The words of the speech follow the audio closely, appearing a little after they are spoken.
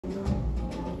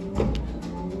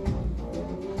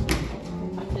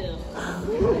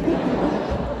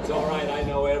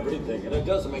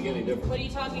doesn't make any difference. What are you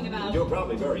talking about? You're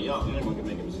probably very young. Anyone can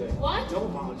make a mistake. What? No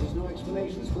apologies, no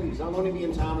explanations, please. I'll only be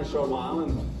in town a short while,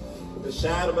 and the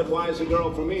sad but wiser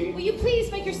girl for me. Will you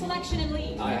please make your selection and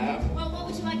leave? I have. Well, what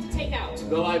would you like to take out?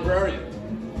 The librarian.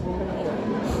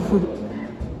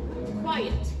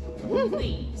 Quiet,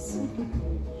 please.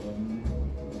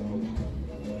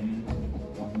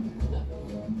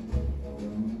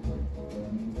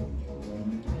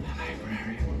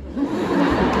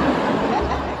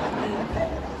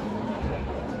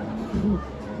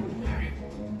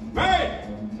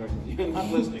 Marian! Sorry, you're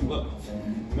not listening. Look.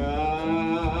 Marian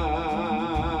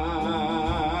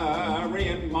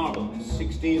Marble.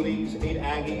 60 leaves, 8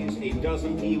 Aggies, 8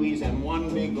 dozen Peewees, and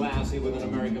 1 big glassy with an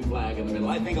American flag in the middle.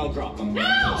 I think I'll drop them.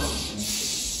 No!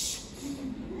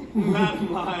 That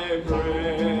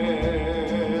librarian.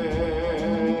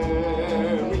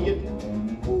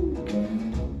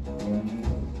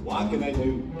 What can I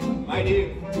do, my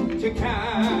dear, to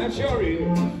catch your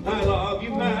ear? I love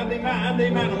you madly, madly,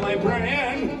 madam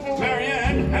librarian.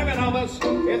 Marian, heaven help us,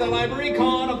 if the library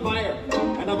caught a fire,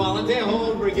 and a volunteer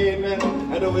whole brigade men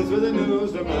had to whisper the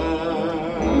news to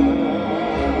Marian.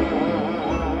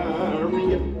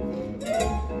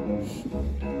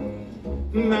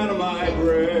 Madam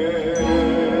librarian.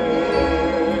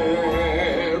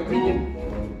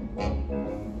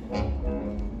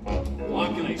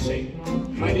 What can I say,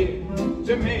 my dear,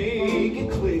 to make it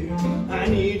clear? I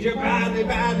need you badly,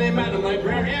 badly, madam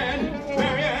librarian.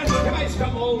 Marian, if I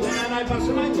stumbled and I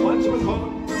busted my punch to a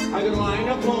corner, I could line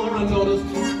up more unnoticed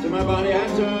till my body had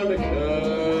turned to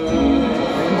carrion.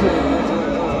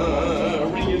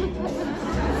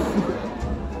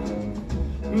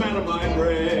 Madam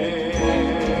librarian.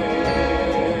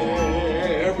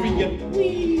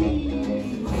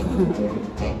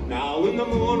 Now in the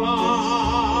moonlight,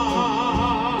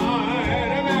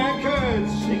 and I could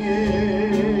sing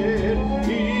it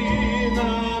in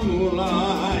the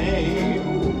moonlight.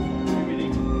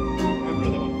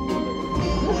 Another one.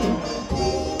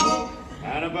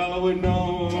 And a fellow would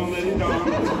know that he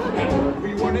done and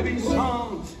every one of these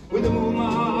songs with the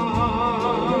moonlight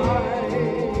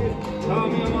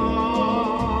coming along.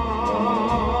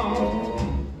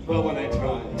 But when I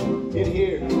try it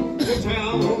here to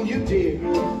tell you, dear,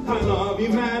 I love you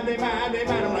madly, madly,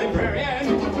 madam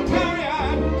librarian.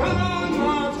 Marian, come on,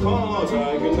 let's cause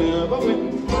I can never win.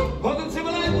 For the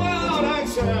civilized world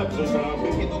accepts a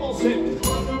incapable sin.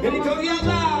 And he told you out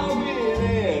loud with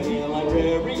any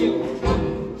librarian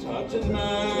touches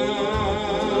Marian.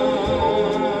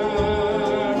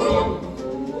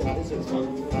 This is fun.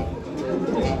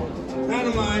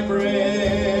 Madam librarian.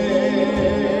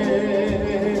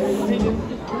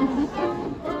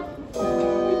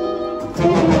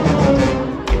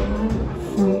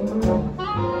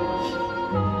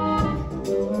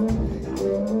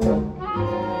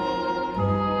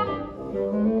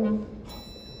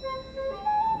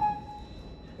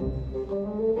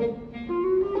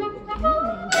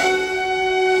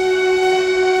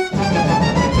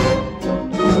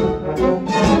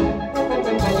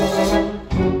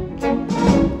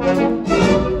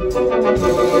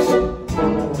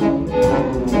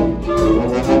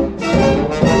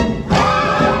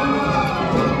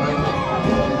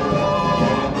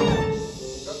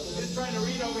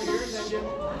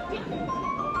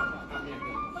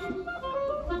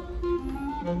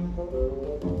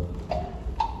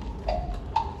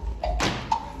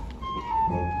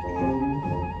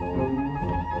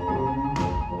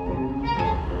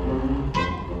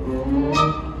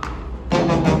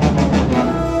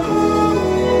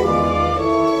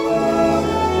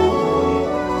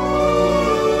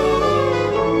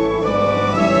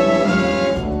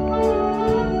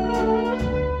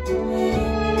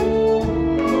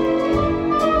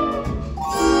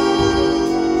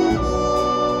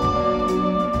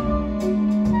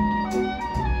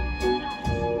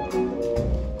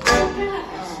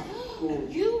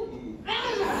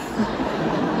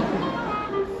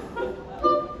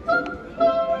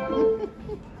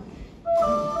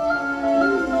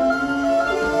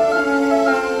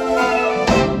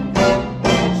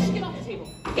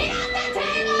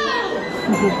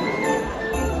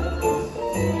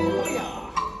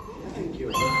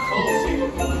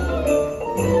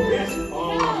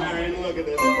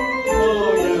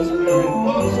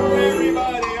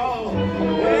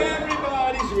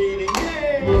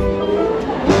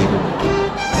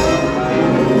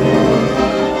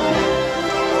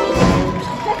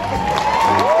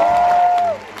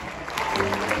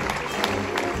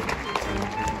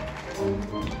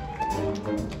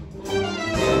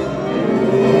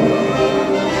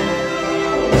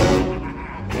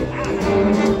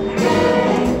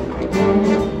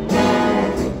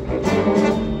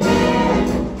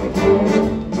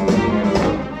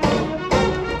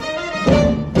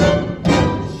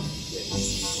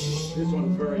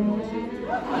 very noisy.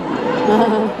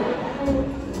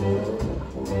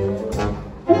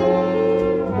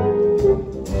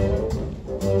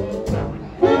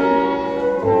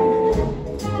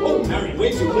 Oh, Marian,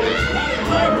 wait too late. Not in the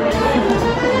library.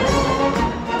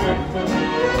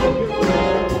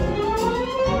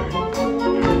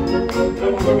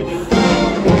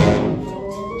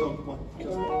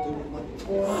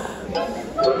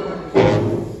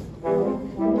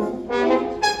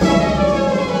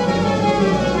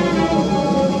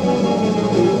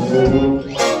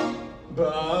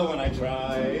 But when I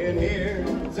try in here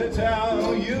to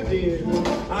tell you, dear,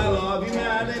 I love you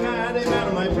madly, madly,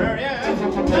 madam, my Marian.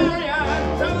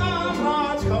 Marian, tell them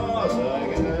lots, cause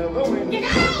I can never win.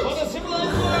 For the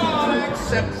civilized world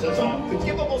accepts as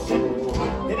unforgivable sin.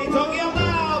 And he told you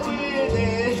now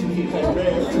within me that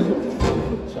rare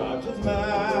charges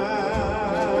man.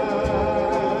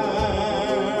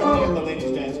 The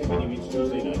ladies dance committee meets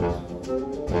Tuesday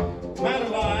nights.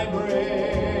 Madam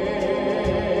Librarian.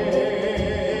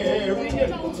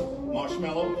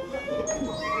 Marshmallow.